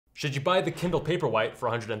Should you buy the Kindle Paperwhite for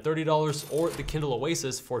 $130 or the Kindle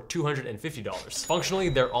Oasis for $250? Functionally,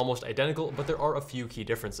 they're almost identical, but there are a few key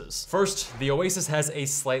differences. First, the Oasis has a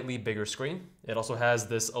slightly bigger screen. It also has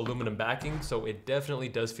this aluminum backing, so it definitely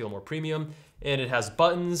does feel more premium. And it has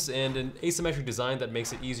buttons and an asymmetric design that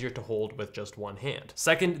makes it easier to hold with just one hand.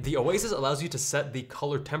 Second, the Oasis allows you to set the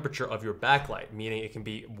color temperature of your backlight, meaning it can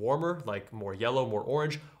be warmer, like more yellow, more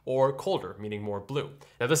orange, or colder, meaning more blue.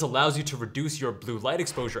 Now this allows you to reduce your blue light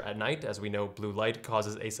exposure at night. As we know, blue light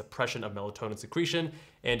causes a suppression of melatonin secretion.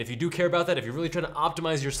 And if you do care about that, if you're really trying to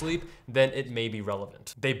optimize your sleep, then it may be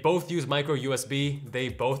relevant. They both use micro USB, they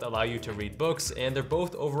both allow you to read books, and they're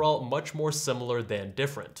both overall much more similar than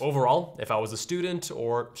different. Overall, if I was a student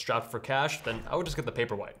or strapped for cash, then I would just get the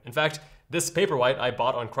Paperwhite. In fact, this Paperwhite I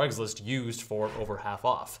bought on Craigslist used for over half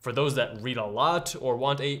off. For those that read a lot or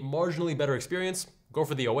want a marginally better experience, go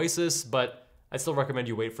for the Oasis, but I'd still recommend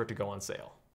you wait for it to go on sale.